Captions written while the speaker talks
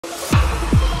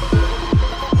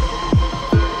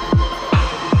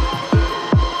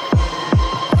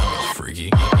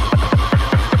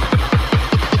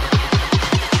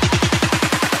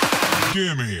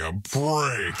Give me a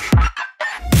break.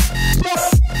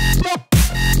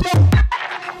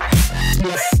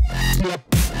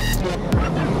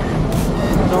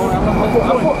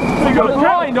 You got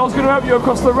blind, I was going to help you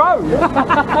across the road.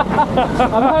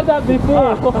 I've had that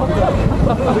before.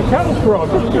 The cattle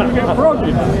frog, you're going to get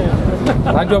froggy.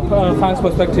 I do a fans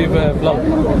perspective vlog on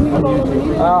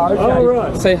YouTube. Okay. Oh,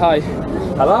 right. Say hi.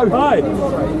 Hello. Hi.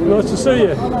 Nice to see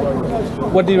you.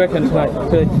 What do you reckon tonight?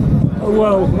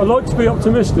 Well, I like to be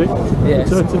optimistic. Yes.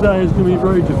 So today is going to be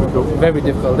very difficult. Very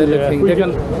difficult. They're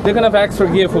going to have extra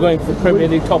gear for going for Premier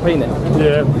League top, ain't it?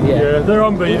 Yeah. They're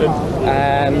unbeaten.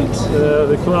 And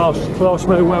the class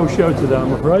may well show today,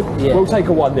 I'm afraid. Yeah. We'll take a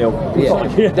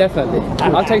 1-0. Yeah, definitely.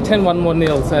 I'll take 10-1 more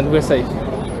nils and we're safe.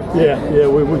 Yeah,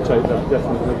 we would take that,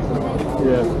 definitely.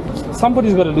 Yeah.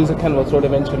 Somebody's got to lose at Kenilworth Road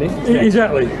eventually.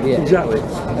 Exactly. Yeah. Exactly.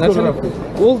 And actually,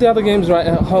 all the other games right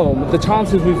at home, the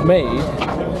chances we've made,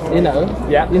 you know,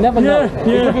 you never know.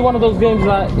 It could be one of those games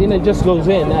that just goes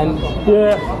in and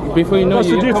before you know that's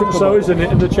the difference, though, isn't it?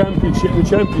 In the championship,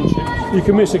 you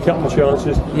can miss a couple of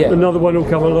chances. Another one will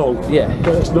come along. Yeah.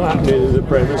 But it's not happening in the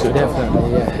Prem, is it?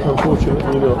 Definitely. Yeah.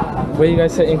 Unfortunately, not. Where are you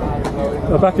guys sitting?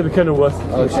 Back at the Kenilworth.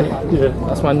 Okay. Yeah.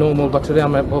 That's my normal, but today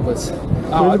I'm at Bobber's.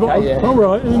 Oh, okay. Yeah. All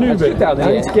right, in the new bit. Down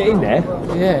there, to get in there.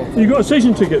 Yeah. You got a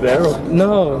season ticket there? Or?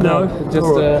 No. Just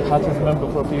right. I just remember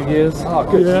for a few years. Oh,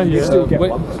 good. Yeah. Still get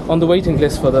one. On the waiting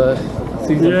list for the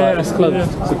season, but it's closed.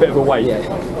 Yeah. It's a bit of a wait. Yeah.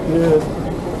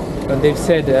 And they've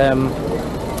said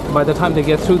by the time they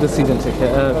get through the season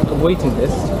ticket waiting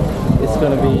list, it's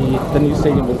going to be the new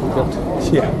stadium will be built.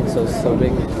 Yeah. So it's so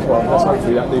big. Well, let's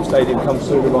hopefully that new stadium comes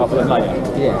sooner rather than later.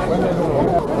 Yeah.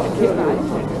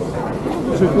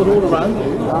 So we've got all around.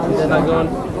 And then I go on.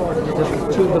 Just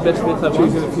choose the best bits I've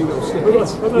Choosing a few little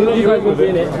snippets. You guys will be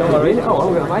in it, don't worry. Oh,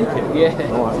 I'm going to make it.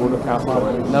 Yeah. Alright, we'll look out for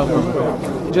it. No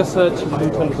problem. Just search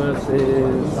Luton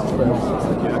versus Spurs.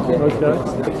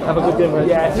 Okay. Have a good game, right?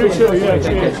 Yeah, Sure, yeah,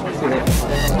 cheers.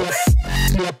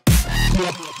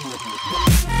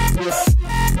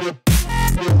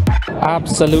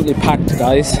 Absolutely packed,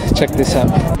 guys. Check this out.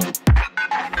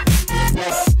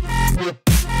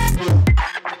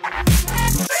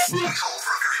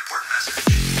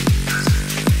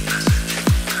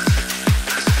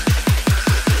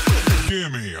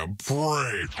 Give me a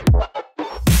break.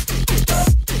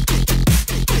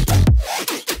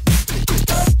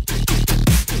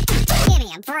 Give me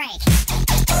a break.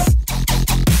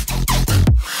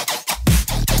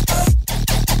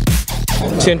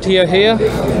 TNT are here,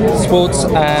 sports,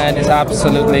 and it's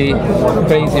absolutely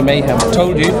crazy mayhem. I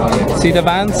told you, see the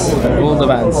vans? All the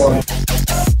vans.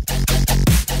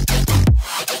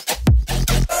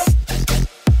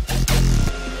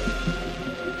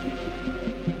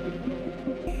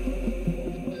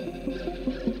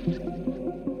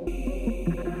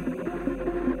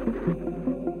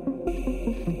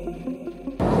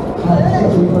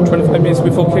 25 minutes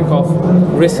before kickoff,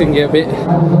 risking it a bit,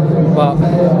 but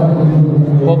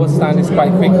Bobber stand is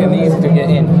quite quick and easy to get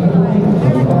in,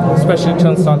 especially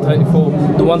Turnstile 34.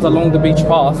 The ones along the Beech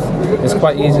Path is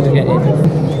quite easy to get in.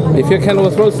 If you're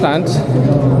Kenilworth Road stand,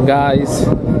 guys,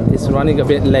 it's running a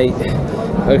bit late.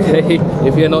 Okay,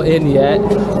 if you're not in yet,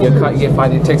 you can't get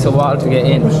fine. It takes a while to get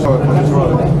in.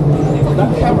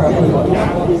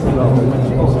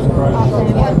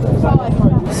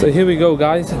 So here we go,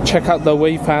 guys. Check out the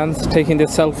away fans taking their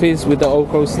selfies with the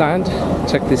Oak Road stand.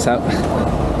 Check this out.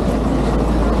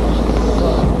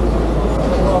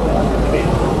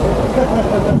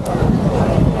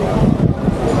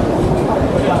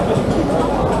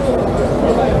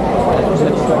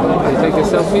 They take their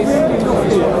selfies.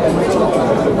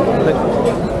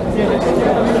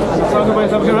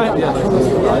 Everything right? Yeah.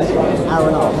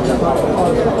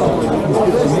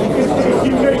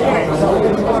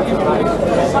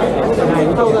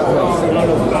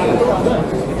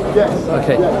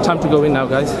 Okay, time to go in now,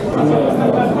 guys.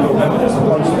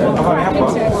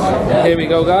 Here we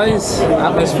go, guys.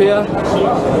 Atmosphere.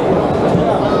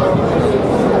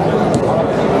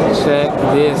 Check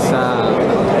this out.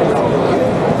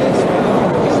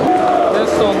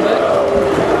 Just on there.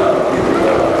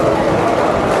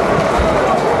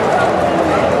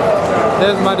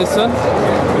 There's Madison.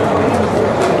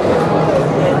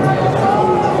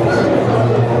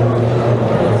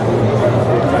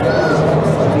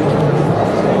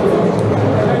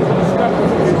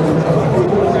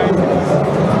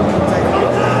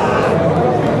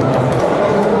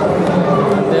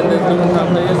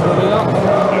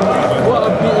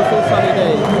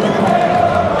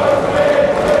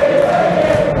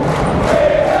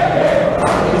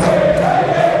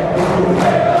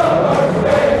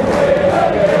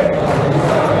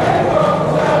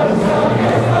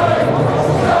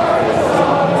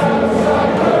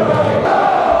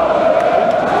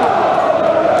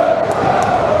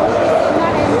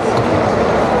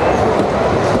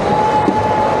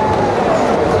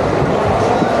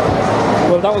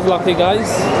 lucky, guys.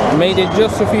 Made it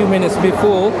just a few minutes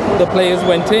before the players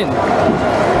went in.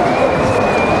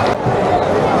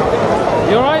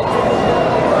 You alright?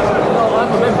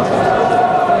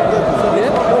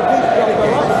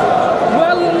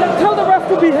 Well, tell the ref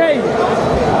to behave.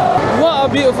 What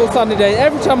a beautiful sunny day.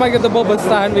 Every time I get the bobber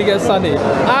stand, we get sunny.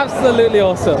 Absolutely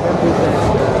awesome.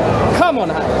 Come on,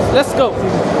 Hans, let's go.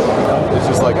 It's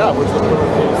just like, ah,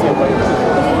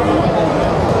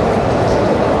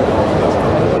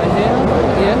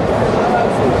 Yeah.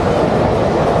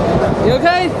 You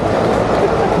okay?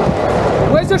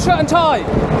 Where's your shirt and tie?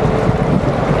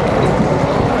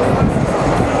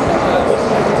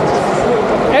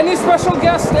 Any special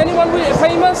guest? Anyone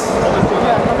famous?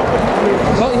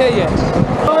 Not here yet.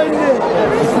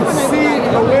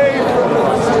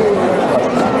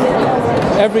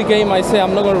 Every game I say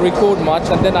I'm not going to record much,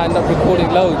 and then I end up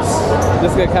recording loads.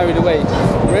 Just get carried away.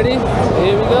 Ready?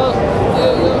 Here we go.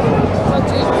 Here we go.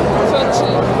 Touch it. Touch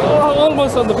it. Oh,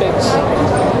 almost on the pitch.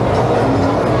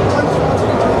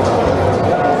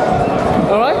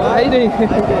 Alright? How you doing?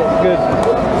 Good.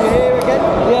 You here again?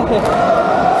 Yeah.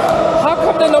 How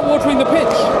come they're not watering the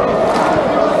pitch?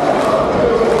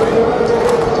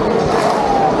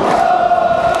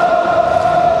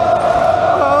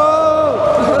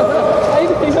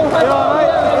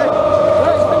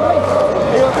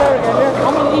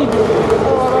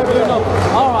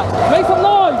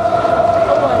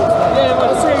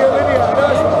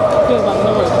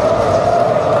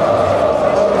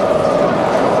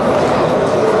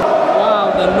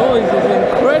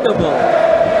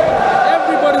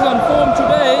 Everybody's on form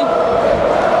today.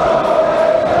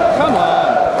 Come on.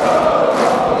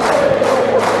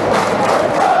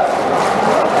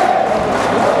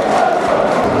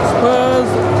 Spurs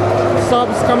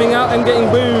subs coming out and getting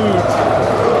booed.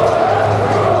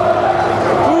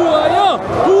 Who are ya?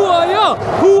 Who are ya?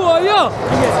 Who are ya?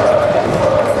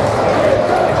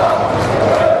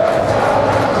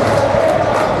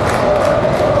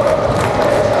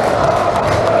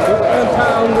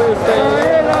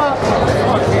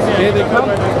 Here they come.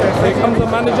 Here comes the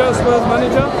manager, Spurs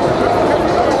manager.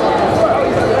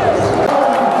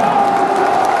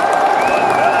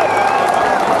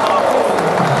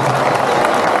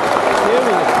 Here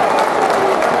we go.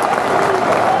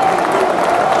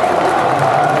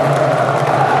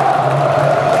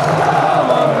 Come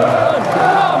on, run.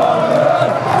 Come on, run.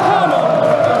 Come on,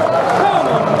 run. Come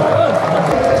on, run.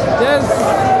 There's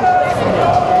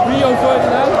Rio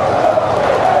Ferdinand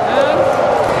and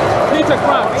Peter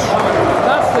Crouch.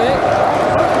 That's it.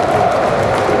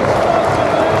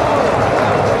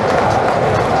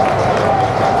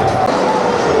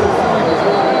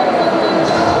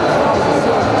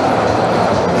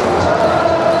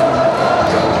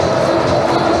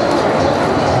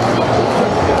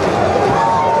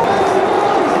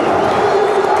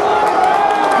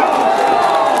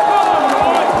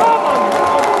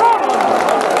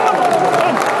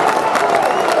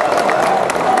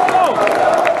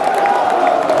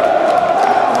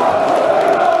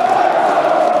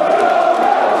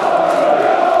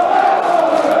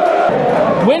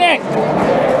 Win it!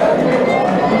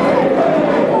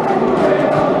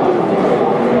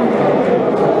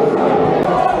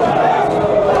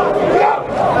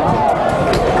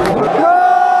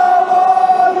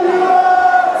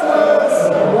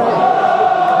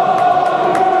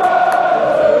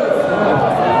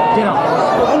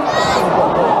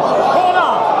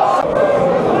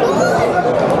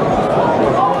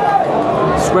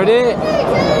 Spread it.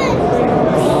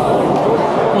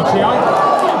 What's the eye?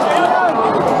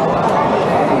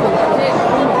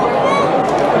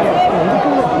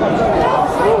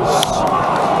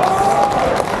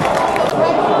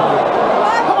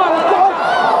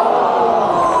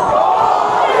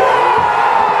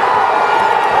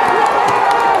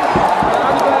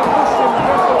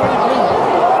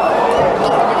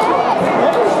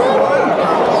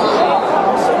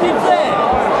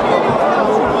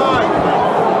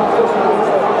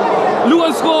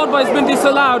 Luton scored, but it's been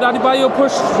disallowed. Adebayo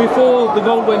pushed before the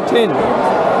goal went in,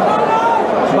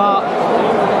 but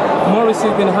Morris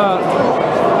has been hurt.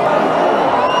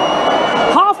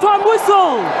 Half-time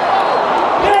whistle!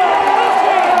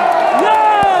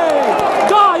 Yay!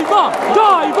 Diver!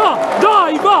 Diver!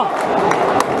 Diver!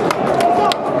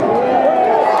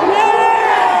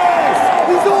 Yes!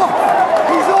 He's off!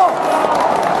 He's off!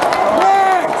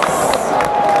 Yes!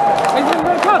 Is it a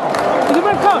red card? Is it a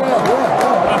red card?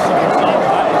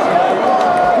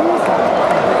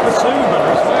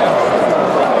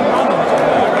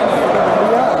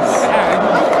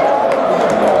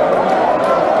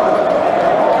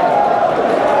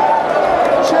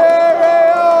 Cheerio!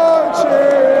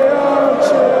 Cheerio!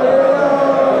 Cheerio!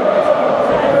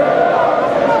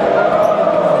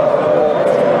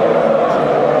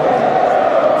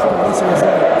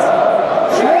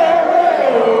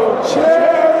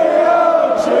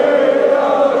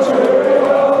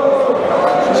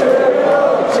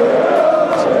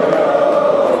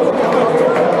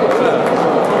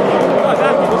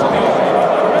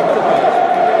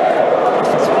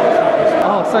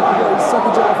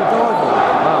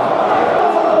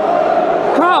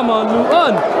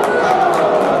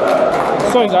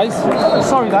 Sorry guys.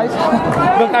 Sorry guys.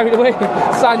 Don't carry it away.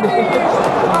 Sandy.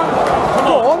 Come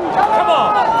on. Come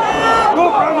on. Go,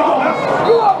 Brownie, go.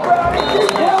 Go up, Brownie.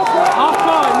 Half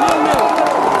time, 0-0.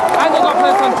 And they got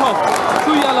players on top.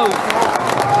 2 yellows.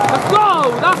 Let's go!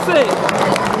 That's it!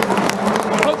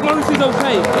 Hope Morris is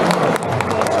okay.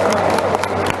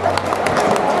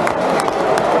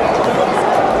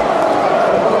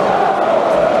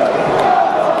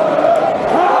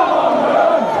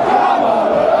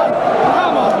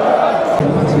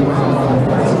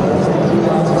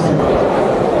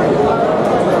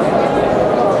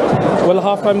 Well,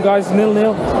 half time guys,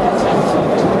 0-0.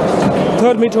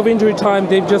 Third minute of injury time,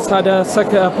 they've just had a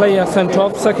player sent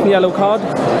off, second yellow card.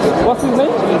 What's his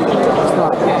name?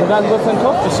 The guy got sent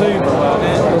off?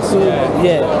 Masuma.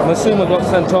 Yeah, Masuma got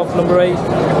sent off, number 8.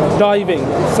 Diving,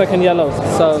 second yellow.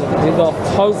 So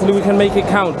hopefully we can make it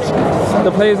count.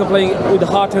 The players are playing with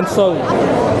heart and soul.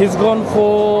 He's gone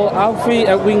for Alfie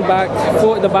at wing back,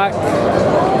 4 at the back.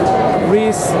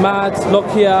 Reese, Mads,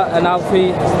 Lockyer and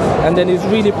Alfie, and then he's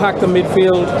really packed the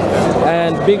midfield,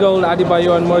 and big old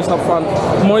Adebayo and Morris up front.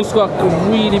 Morris got a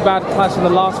really bad clash in the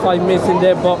last 5 minutes in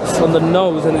their box on the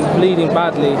nose and is bleeding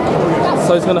badly,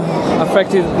 so it's going to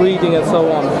affect his breathing and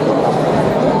so on.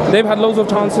 They've had loads of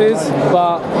chances,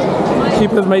 but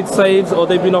keepers made saves or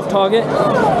they've been off target,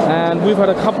 and we've had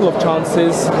a couple of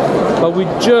chances, but we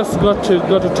just got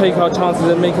to take our chances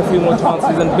and make a few more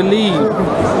chances and believe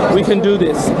we can do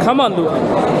this. Come on, Luton.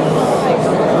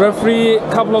 Referee,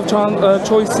 couple of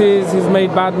choices, he's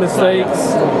made bad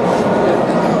mistakes.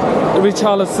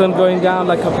 Richarlison going down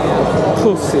like a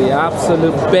pussy,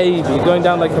 absolute baby, going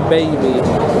down like a baby.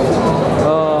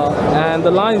 And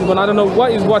the linesman, I don't know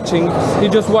what he's watching. He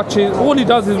just watches, all he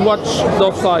does is watch the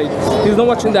offside. He's not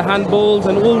watching the handballs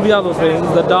and all the other things,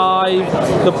 the dive,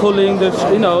 the pulling, the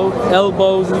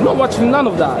elbows. He's not watching none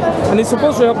of that. And he's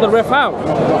supposed to help the ref out.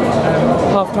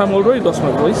 Half time already, lost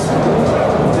my voice.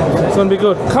 It's gonna be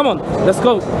good. Come on, let's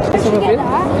go. Just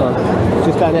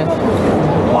down there.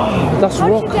 Wow, that's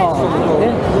rock hard.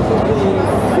 Yeah.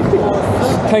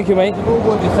 Thank you, mate.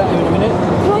 Just sat here in a minute.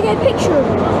 Can I get a picture of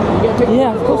him?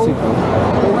 Yeah, of course you can.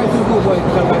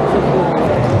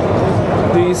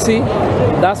 Do you see?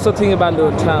 That's the thing about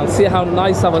Luton Town. See how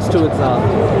nice our stewards are.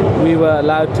 We were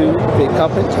allowed to pick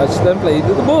up and touch them, play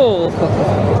with the ball.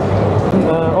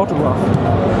 Autograph.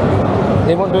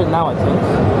 They won't do it now, I think.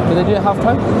 Do they do it at half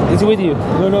time? Is he with you?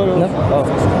 No. Oh.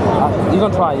 You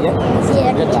gonna try, yeah?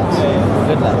 Yeah. Good lads.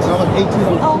 Good lads.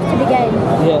 After the game.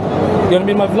 Yeah. You gonna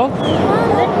be in my vlog?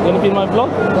 You gonna be in my vlog?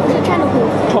 What's the channel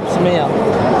called? Tops Miah.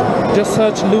 Just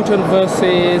search Luton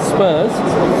versus Spurs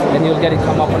and you'll get it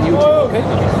come up on YouTube, okay?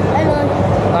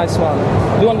 Hello. Nice one.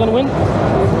 Luton gonna win?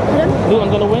 Hello. Luton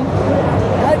gonna win?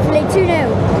 Hopefully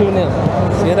 2-0. 2-0.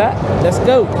 See that? Let's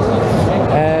go.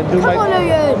 And do Come on,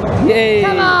 Luton. Yay!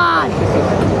 Come on.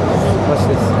 Watch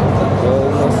this.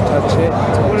 Almost touch it.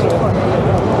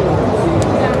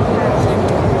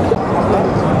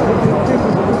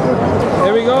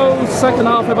 Here we go. Second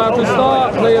half about to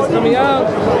start. Players coming out.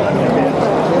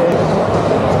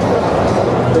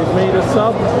 They've made a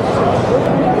sub.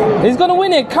 He's gonna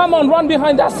win it. Come on, run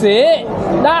behind. That's it.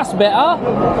 That's better.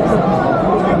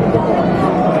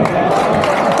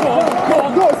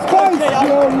 Got space,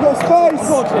 John, got space.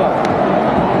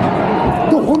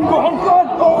 Go on.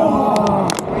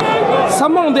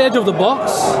 Someone on the edge of the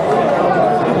box.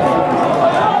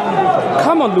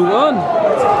 Come on, Luton.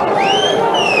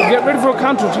 Get ready for a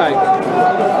counter attack.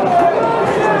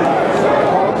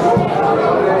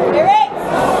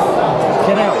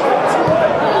 Get out.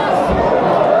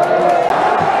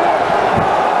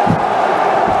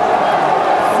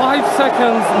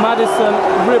 Seconds, Madison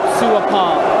rips you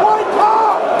apart.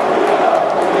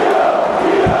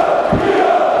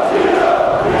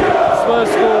 Spurs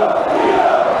score.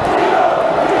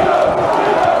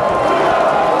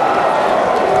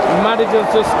 Managers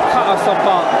just cut us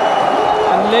apart.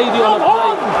 And Lady on a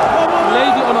plate.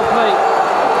 Lady on a plate.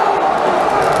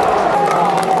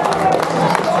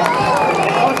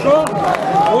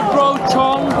 Woodrow,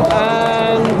 Chong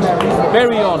and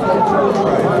Berry on.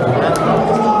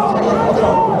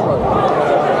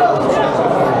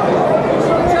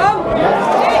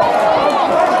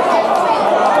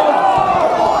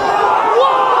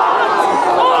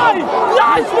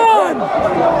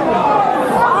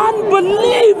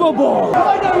 Unbelievable!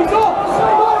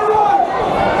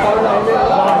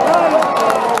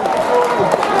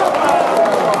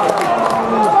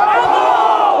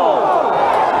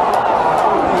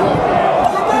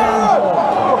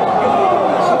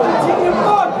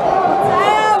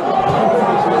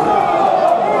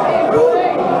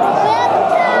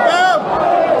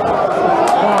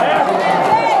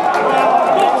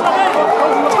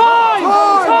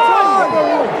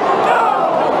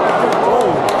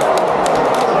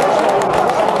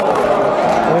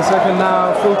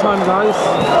 full time, guys.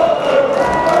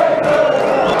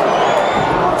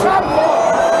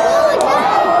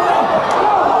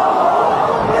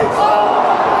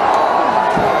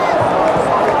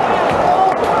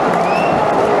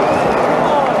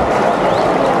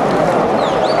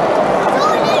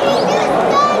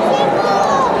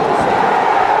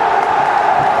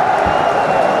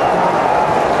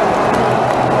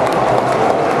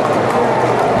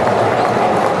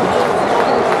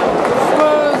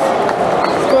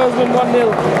 Spurs win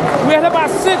 1-0. We had about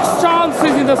 6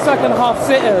 chances in the second half,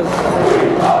 sitters.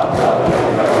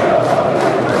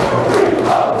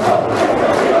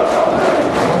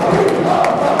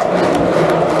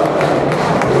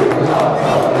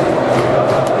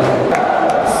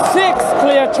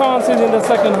 Chances in the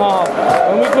second half,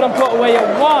 and we couldn't put away a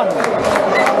 1.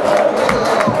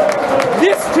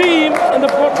 This team in the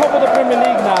top of the Premier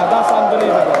League now, that's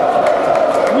unbelievable.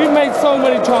 We've made so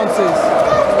many chances.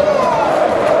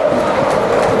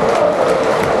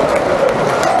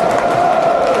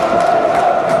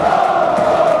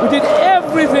 We did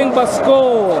everything but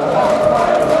score.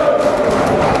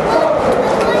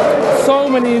 So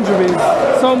many injuries,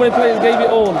 so many players gave it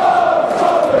all.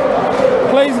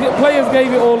 Players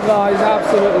gave it all, guys,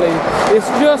 absolutely. It's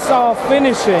just our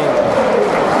finishing.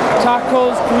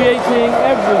 Tackles, creating,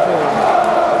 everything.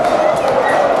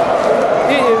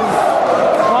 It is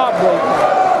heartbreaking.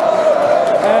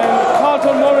 And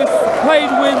Carlton Morris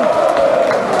played with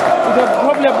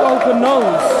probably a broken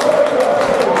nose.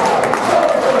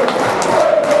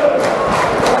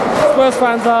 Spurs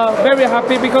fans are very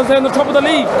happy because they're on the top of the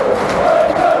league.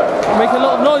 Make a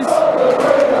lot of noise.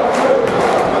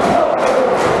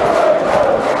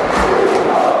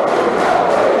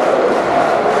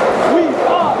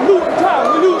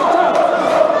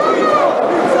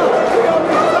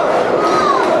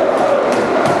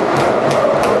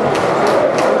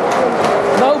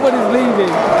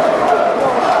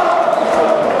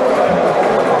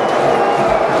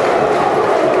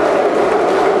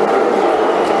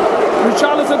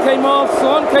 Came off,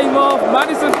 Son came off,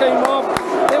 Madison came off.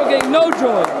 They were getting no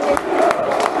joy.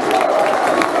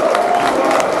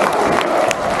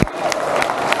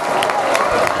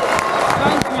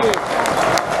 Thank you.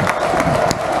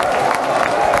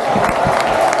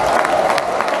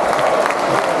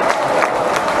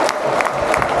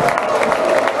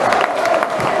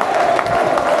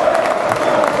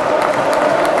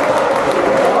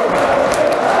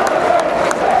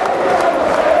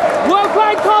 Well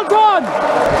played, Carlton!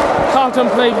 Carlton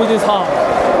played with his heart.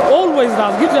 Always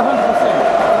does. Gives it 100%.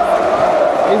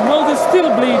 His nose is still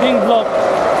bleeding, blocked.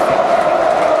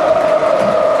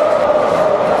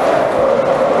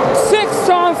 6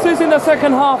 chances in the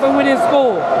second half and we didn't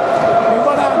score. You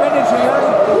got out of energy,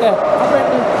 eh? Yeah. I bet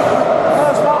the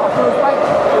first half was like,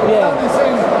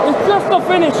 Yeah. It's just the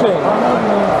finishing.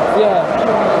 Yeah.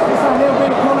 it's a little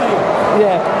bit of quality.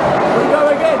 Yeah. We go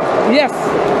again. Yes.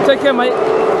 Take care, mate.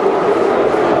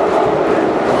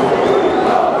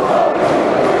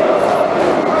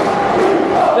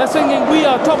 They're singing, we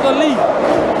are top of the league.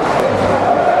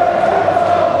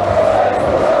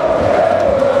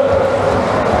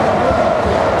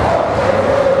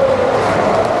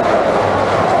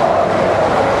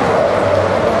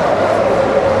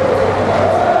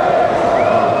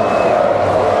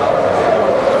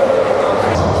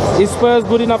 Is Spurs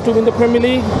good enough to win the Premier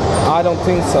League? I don't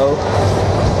think so.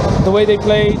 The way they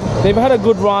played, they've had a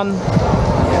good run.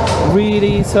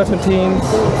 Really, certain teams.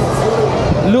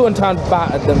 Luton Town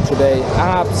battered them today.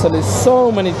 Absolutely,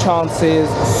 so many chances,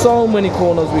 so many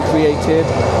corners we created.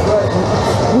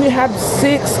 We had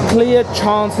 6 clear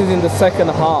chances in the second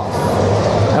half,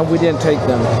 and we didn't take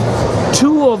them.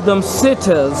 2 of them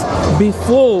sitters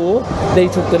before they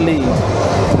took the lead.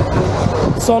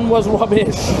 Son was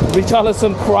rubbish.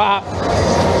 Richarlison crap.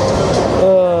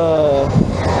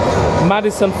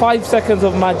 Madison 5 seconds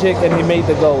of magic, and he made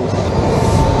the goal.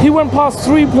 He went past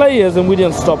 3 players, and we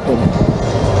didn't stop him.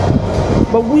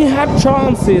 But we had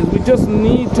chances, we just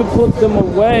need to put them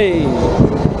away.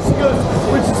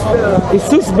 It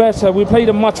suits better. We played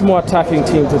a much more attacking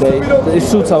team today. It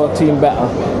suits our team better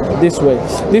this way.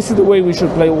 This is the way we should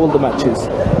play all the matches.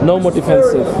 No more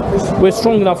defensive. We're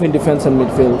strong enough in defense and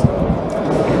midfield.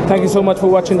 Thank you so much for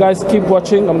watching, guys. Keep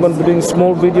watching. I'm going to be doing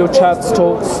small video chats,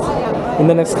 talks in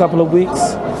the next couple of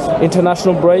weeks.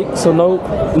 International break, so no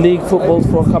league football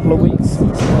for a couple of weeks.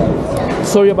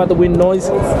 Sorry about the wind noise.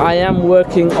 I am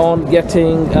working on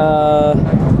getting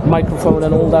microphone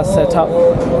and all that set up.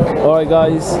 Alright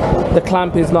guys, the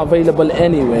clamp is not available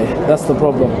anywhere. That's the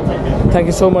problem. Thank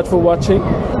you so much for watching.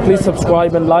 Please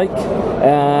subscribe and like.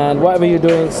 And whatever you're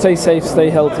doing, stay safe, stay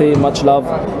healthy, much love,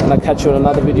 and I'll catch you in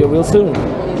another video real soon.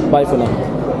 Bye for now.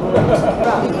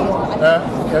 Yeah,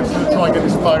 just try and get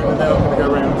this phone and then I'm going to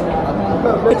go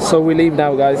around. So we leave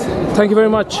now, guys. Thank you very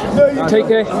much. Take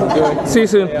care. See you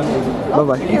soon.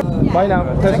 Bye-bye. Bye now.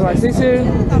 That's right. See you soon.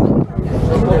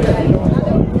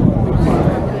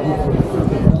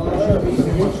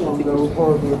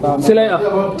 See you later.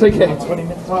 Take care.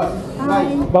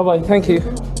 Bye-bye. Thank you.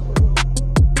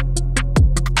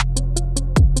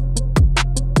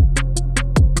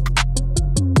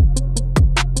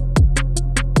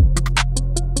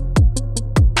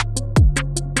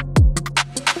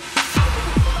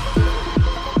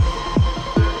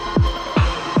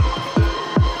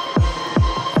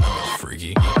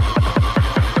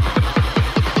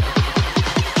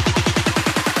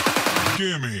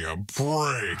 Give me a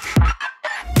break.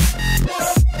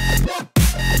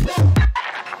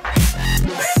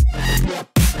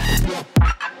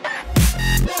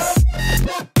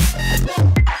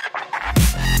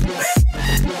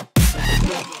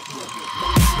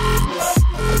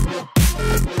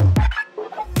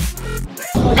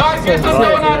 Guys, get some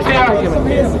donuts here.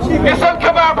 Get some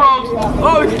kebab rolls.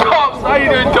 Oh, it's Tops. How you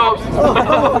doing, Tops?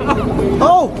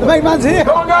 Oh, the main man's here.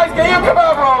 Come on, guys, get your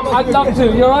kebab rolls. I'd love to.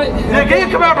 You alright? Yeah, get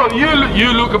your kebab rolls.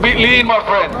 You look a bit lean, my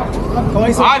friend.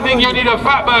 I think you need a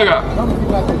fat burger.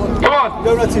 Come on.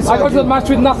 I got to the match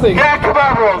with nothing. Get a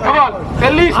kebab roll. Come on.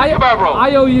 At least a kebab roll.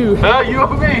 I owe you. You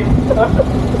owe me.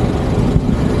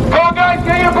 Come on, guys,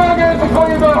 get your burgers before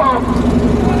you go home.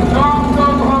 Don't go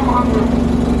home hungry.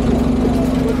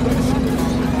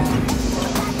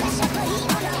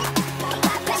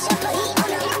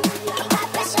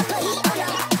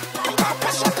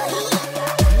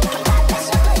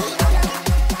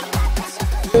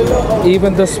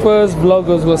 Even the Spurs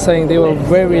vloggers were saying they were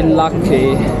very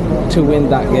lucky to win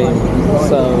that game.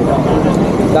 So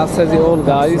that says it all,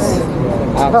 guys.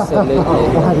 Absolutely.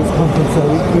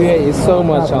 Created so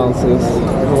much chances.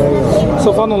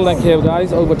 So funnel length here,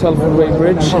 guys, over Tottenham Hotspur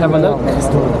Bridge. Have a look.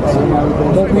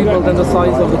 More people than the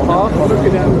size of the park.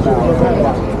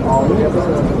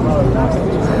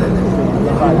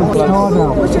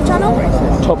 What's your channel?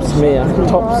 Tops Miah.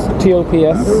 Tops TOPS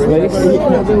space.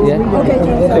 Yeah. Okay.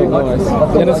 Okay, no worries. You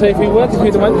want to say a few words? If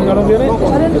you don't mind, you want to do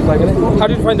it? How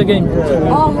did you find the game? It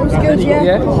was good, yeah.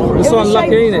 Yeah? You're so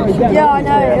unlucky, ain't it? Yeah, I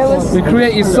know. It was. We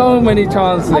created so many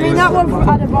chances. I mean, that one from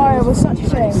Adebayo was such a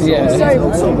shame. Yeah. It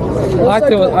was so I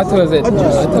thought it was it.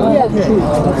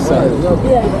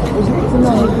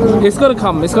 Yeah. It's gonna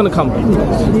come. It's gonna come.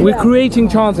 We're creating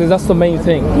chances. That's the main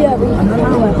thing. Yeah, but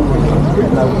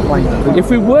If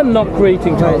we were not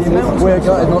creating chances, We're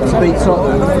gutted not to beat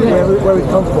Tottenham. Where we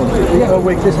come from.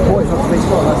 We're disappointed not to beat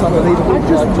Tottenham. That's unbelievable. I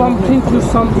just bumped into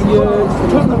some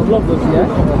Tottenham vloggers,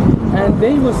 yeah, and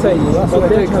they were saying That's what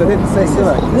they do, because they didn't say so.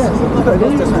 Yeah.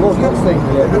 That's just one thing.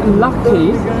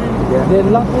 lucky. They're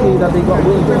lucky that they got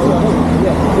wins.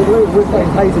 Yeah. We're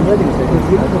playing Hayes and Reading. I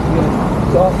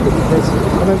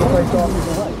remember playing Dartford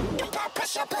away.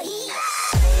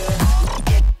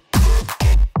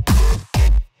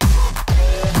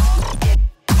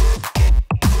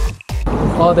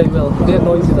 Oh, they will. They're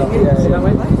noisy though. Yeah. See that,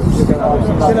 mate? See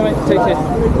that, mate? Take care.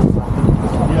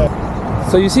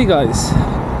 So you see, guys,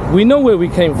 we know where we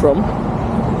came from.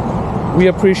 We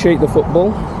appreciate the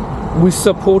football. We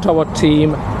support our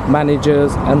team,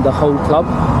 managers, and the whole club.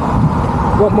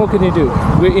 What more can you do?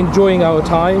 We're enjoying our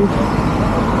time.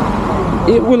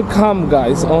 It will come,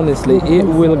 guys. Honestly, it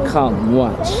will come.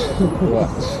 Watch.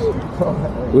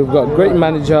 We've got great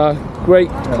manager, great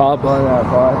club,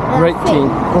 great team.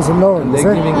 And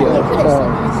they're giving it up.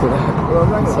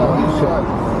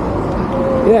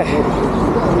 Yeah.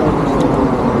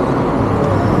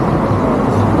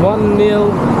 1-0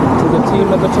 to the team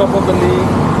at the top of the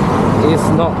league is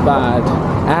not bad,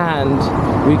 and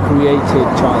we created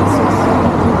chances.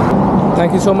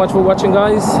 Thank you so much for watching,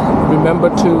 guys. Remember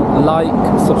to like,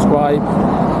 subscribe,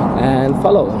 and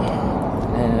follow.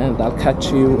 And I'll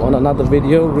catch you on another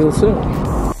video real soon.